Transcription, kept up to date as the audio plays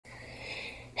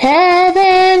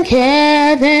Heaven,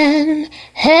 Kevin,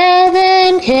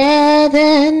 heaven,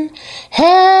 Kevin,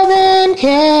 heaven,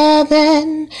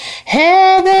 Kevin,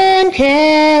 heaven,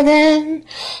 Kevin,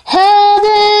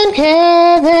 heaven,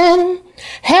 Kevin,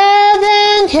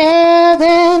 heaven,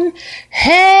 Kevin,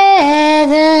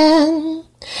 heaven,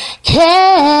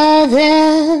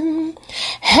 Kevin,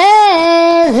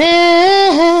 heaven,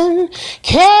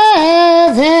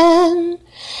 Kevin,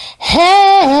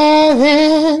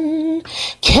 heaven,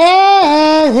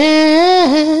 Kevin,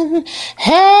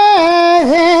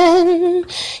 heaven,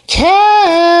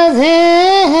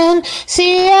 Kevin,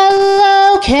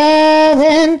 Cielo,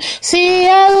 Kevin,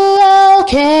 Cielo,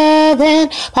 Kevin,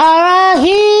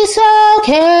 Paraíso,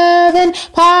 Kevin,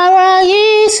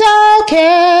 Paraíso,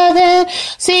 Kevin,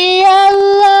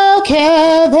 Cielo,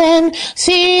 Kevin,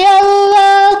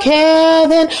 Cielo,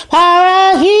 Kevin,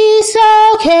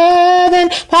 Paraíso, Kevin,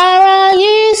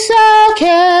 Paraíso,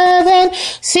 Kevin,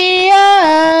 Cielo,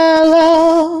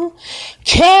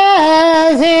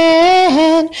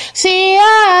 Kevin,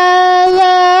 Cielo,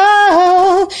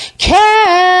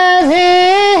 Kevin,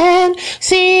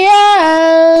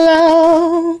 Cielo,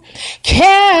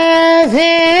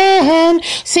 Kevin,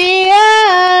 Cielo,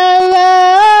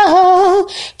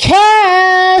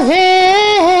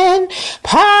 Kevin,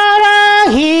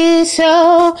 Paraíso,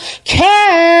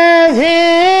 Kevin,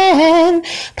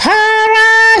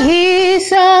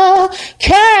 Paraíso,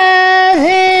 Kevin,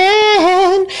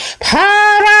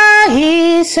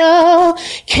 Paraíso,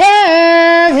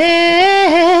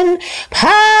 Kevin,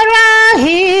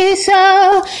 Paraíso,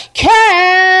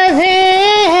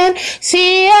 Kevin,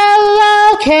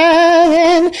 Cielo,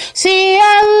 Kevin,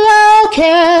 Cielo,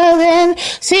 Kevin,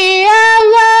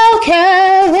 Cielo,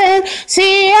 Kevin,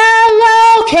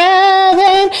 Cielo,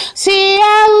 Kevin,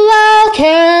 Cielo,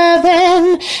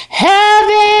 Kevin,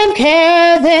 heaven,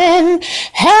 Kevin,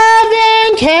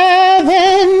 heaven,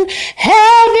 Kevin,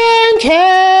 heaven,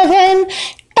 Kevin,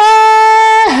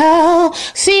 El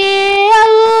Cielo,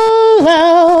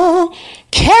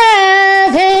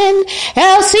 Kevin,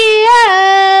 El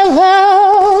Cielo,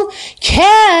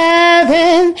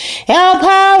 Kevin, El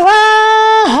Paraíso,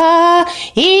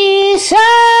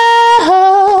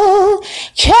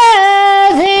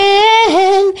 Kevin,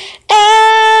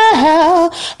 El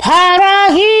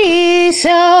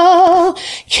Paraíso,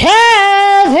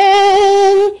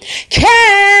 Kevin,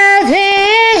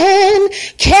 Kevin,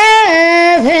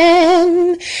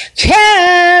 Kevin,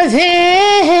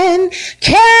 Kevin,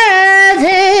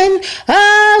 Kevin,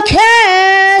 oh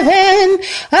Kevin,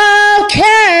 oh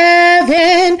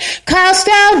Kevin, cast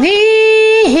out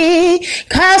me,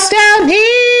 cast out me,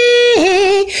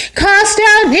 cast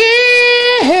out me,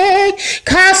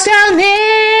 cast out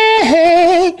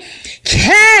me,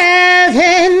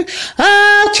 Kevin,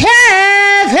 oh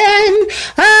Kevin,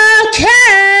 oh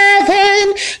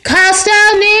Kevin, cast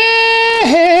out me,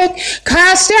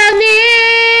 cast out me,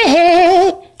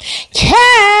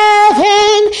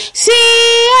 Kevin,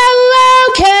 Cielo,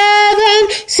 Kevin,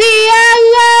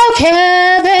 Cielo,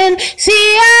 Kevin,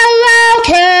 Cielo,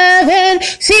 Kevin,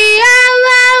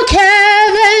 Cielo, Kevin.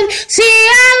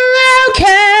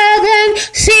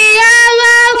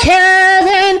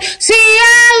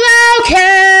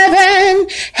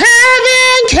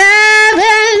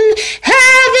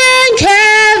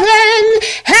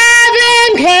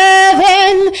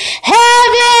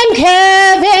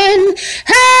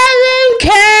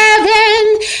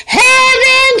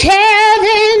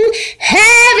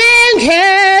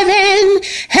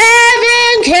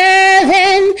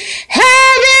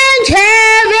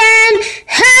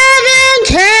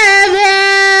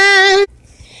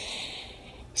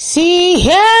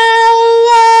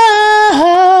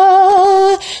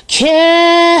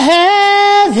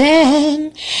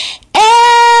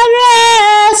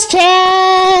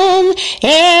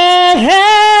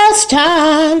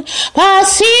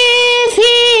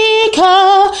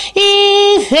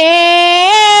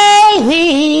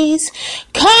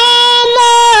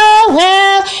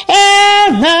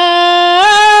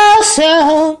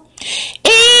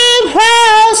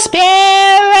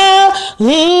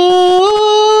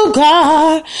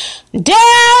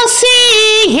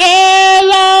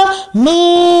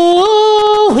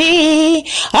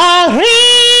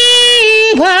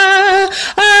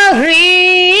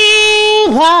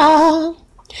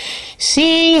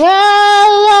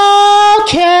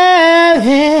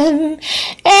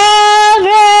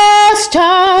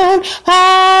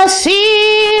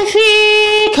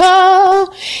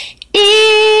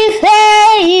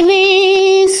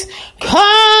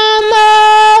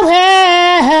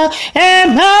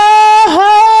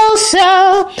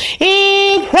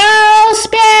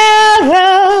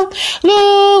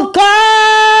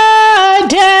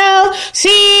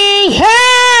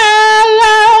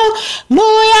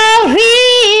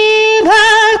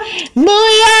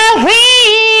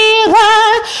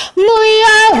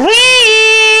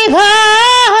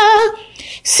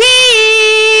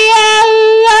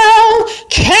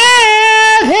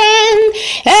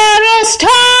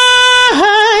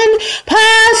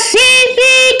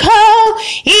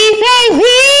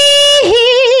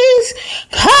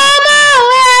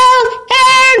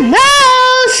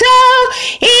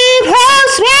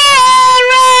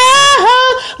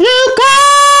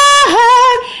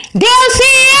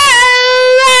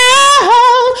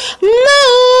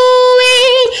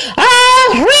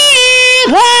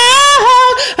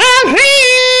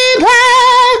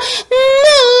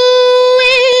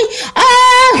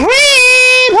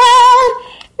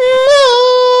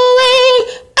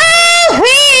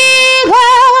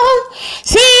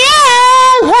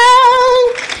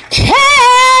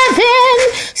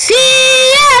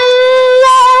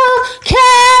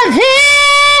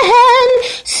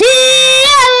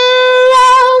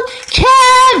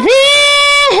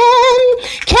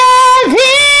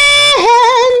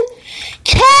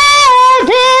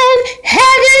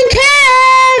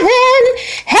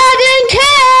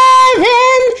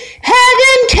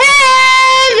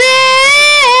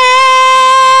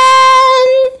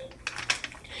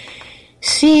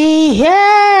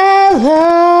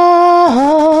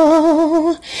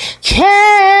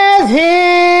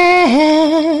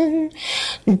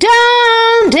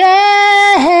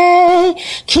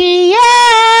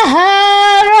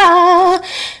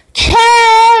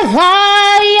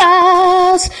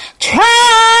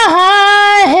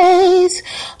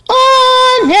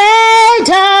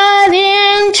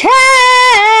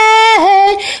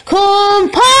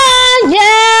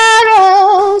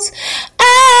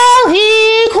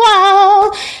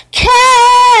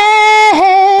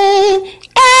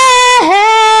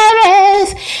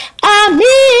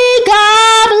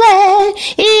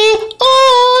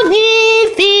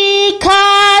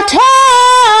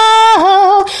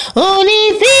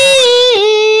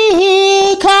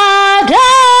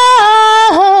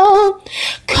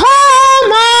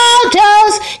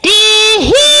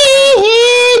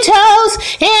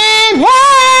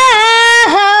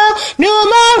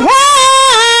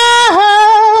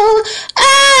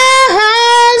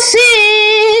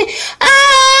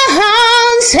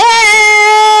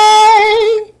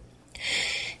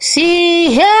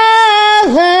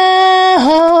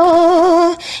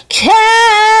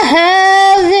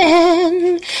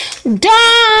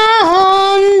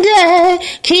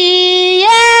 quiera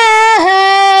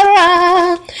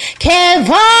que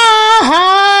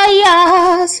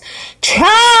vayas,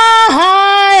 traes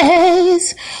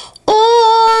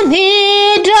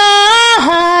unidad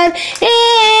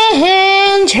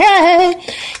entre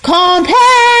compañeros,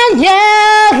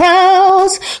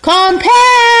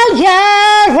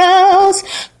 compañeros,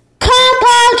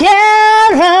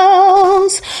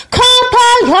 compañeros,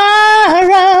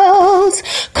 compañeros,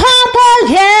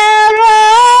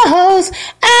 compañeros,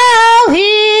 al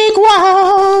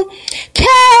igual que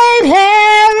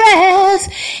eres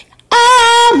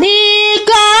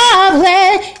amigable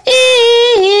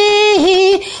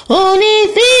y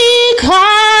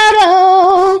unificado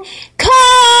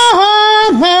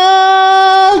como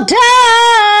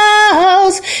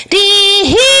dos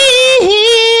dígitos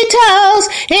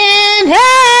en el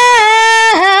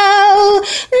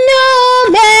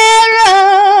número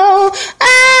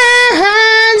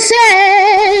 11.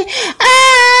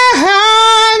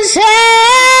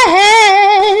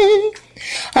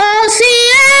 Oh cielo,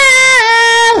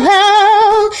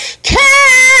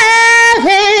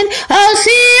 Kevin, oh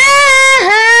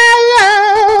cielo,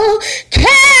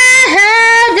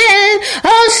 Kevin,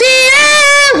 oh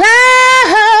cielo,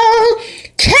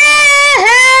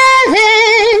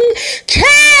 Kevin,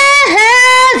 Kevin,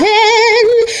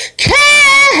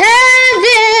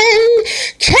 Kevin,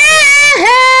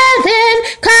 Kevin,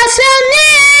 Cancion,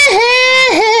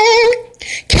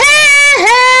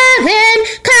 Kevin,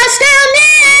 Cancion,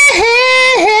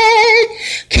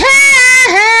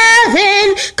 Kevin,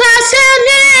 Cancion,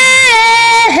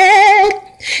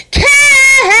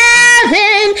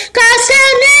 Kevin,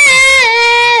 Cancion,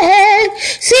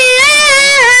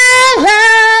 cielo,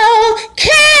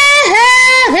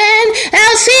 Kevin,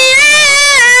 el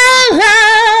cielo,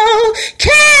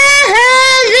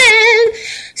 Kevin,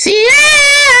 cielo,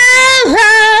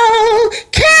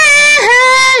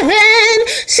 Kevin,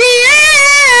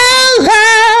 cielo,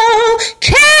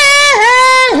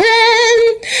 Kevin,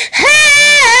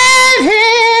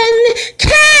 heaven,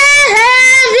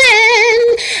 Kevin,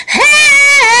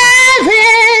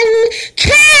 heaven,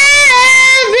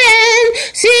 Kevin,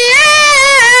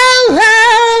 cielo,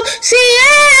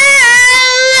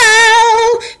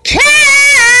 cielo,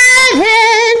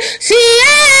 Kevin,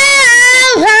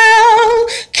 cielo,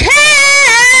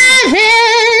 Kevin,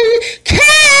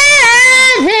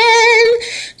 Kevin,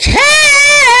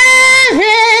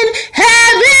 Kevin,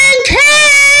 heaven, Kevin,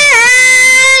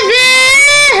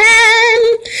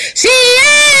 cielo,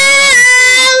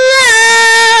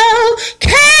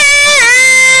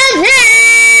 Kevin.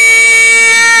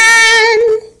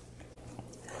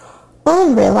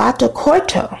 Un relato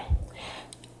corto.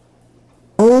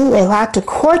 Un relato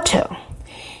corto.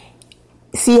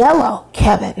 Cielo,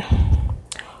 Kevin.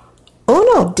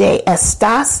 Uno de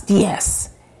estas días,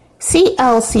 si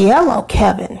el cielo,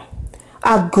 Kevin,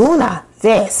 alguna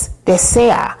vez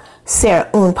desea ser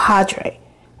un padre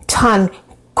tan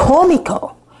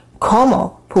cómico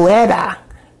como pueda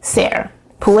ser,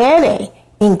 puede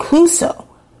incluso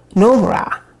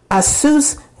nombrar a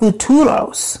sus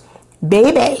futuros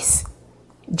bebés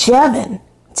Jevin,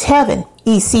 Tevin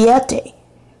y 7,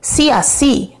 si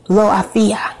así lo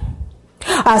hacía.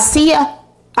 Así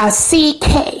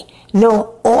que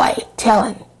no hoy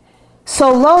telen,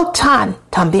 solo tan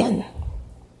también.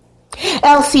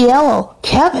 El cielo,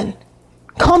 Kevin,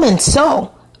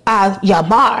 comenzó a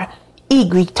llamar y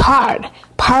gritar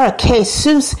para que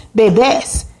sus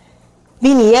bebés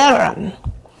vinieran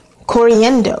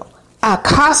corriendo a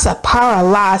casa para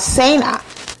la cena,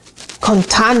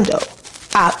 contando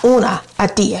a 1 a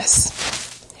 10.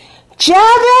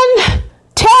 Jevin,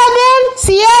 Tevin,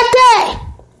 7.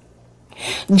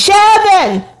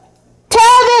 Jevin,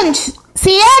 Tevin,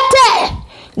 7.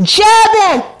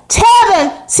 Jevin,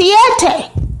 Tevin,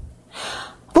 7.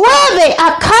 Vuelve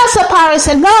a casa para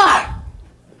cenar,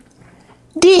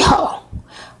 dijo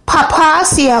papá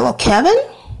cielo Kevin.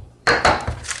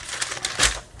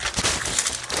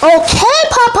 Ok,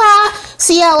 papá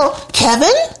cielo Kevin.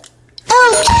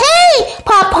 Ok,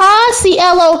 papá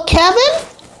cielo Kevin.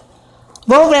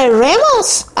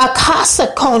 Volveremos a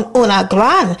casa con una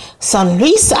gran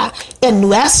sonrisa en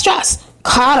nuestras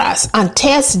caras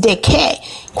antes de que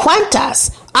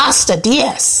cuentas hasta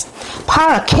 10,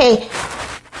 para que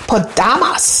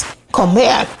podamos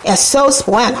comer esos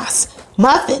buenos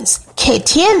muffins que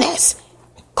tienes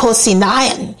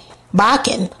cocinan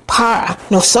baken para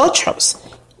nosotros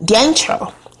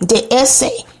dentro de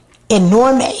ese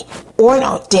enorme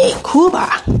horno de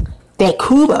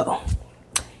cubo.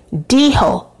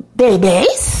 Dijo,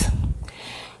 ¿bebés?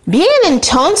 Bien,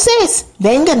 entonces,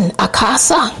 vengan a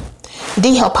casa,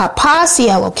 dijo papá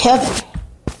cielo Kevin.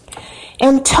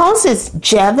 Entonces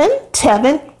lleven,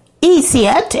 teven y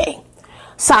siete.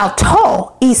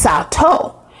 Saltó y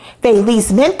saltó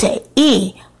felizmente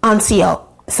y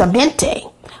ansiosamente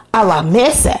a la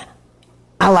mesa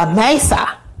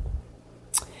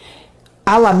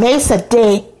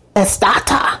de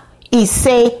estata y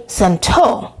se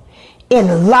sentó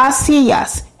en las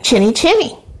sillas chini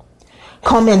chini.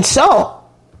 Comenzó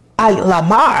a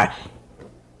llamar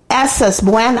esas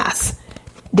buenas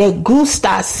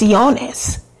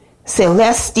degustaciones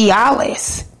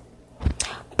celestiales.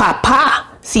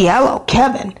 Papá, Cielo,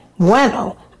 Kevin,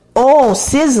 bueno,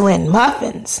 sizzling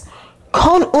muffins,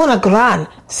 con una gran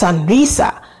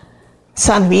sonrisa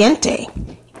sonriente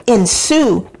en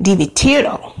su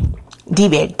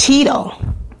divertido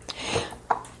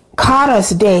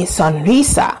caras de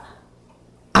sonrisa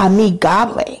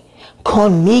amigable,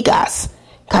 con migas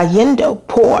cayendo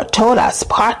por todas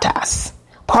partes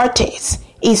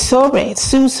y sobre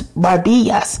sus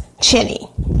barbillas chini.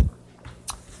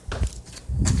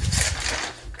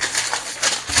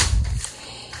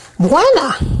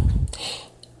 Buena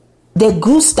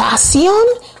degustación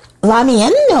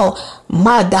lamiendo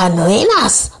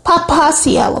magdalenas, papá,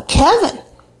 Cielo, Kevin,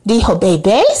 dijo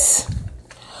bebés.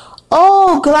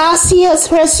 Oh, gracias,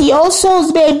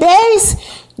 preciosos bebés.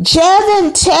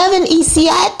 Lleven, teven y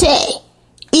siete.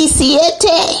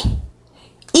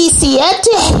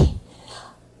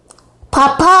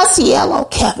 Papá, Cielo,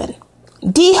 Kevin,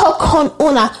 dijo con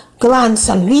una gran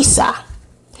sonrisa.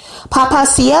 Papá,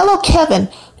 Cielo, Kevin,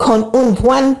 con un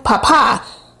buen papá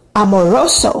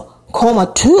amoroso como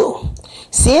tú.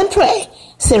 Siempre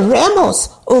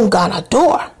seremos un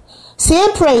ganador.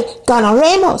 Siempre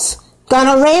ganaremos.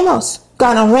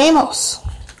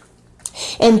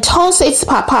 Entonces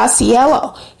papá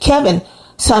Cielo, Kevin,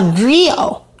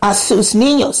 sonrió a sus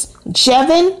niños,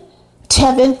 Jevin,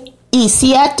 Tevin y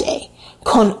siete,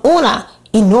 con una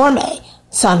enorme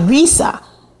sonrisa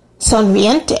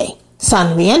sonriente.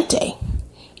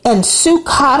 En su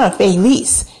cara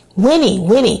feliz,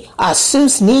 Winnie a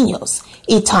sus niños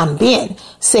y también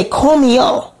se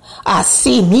comió a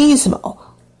sí mismo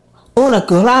una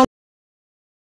gran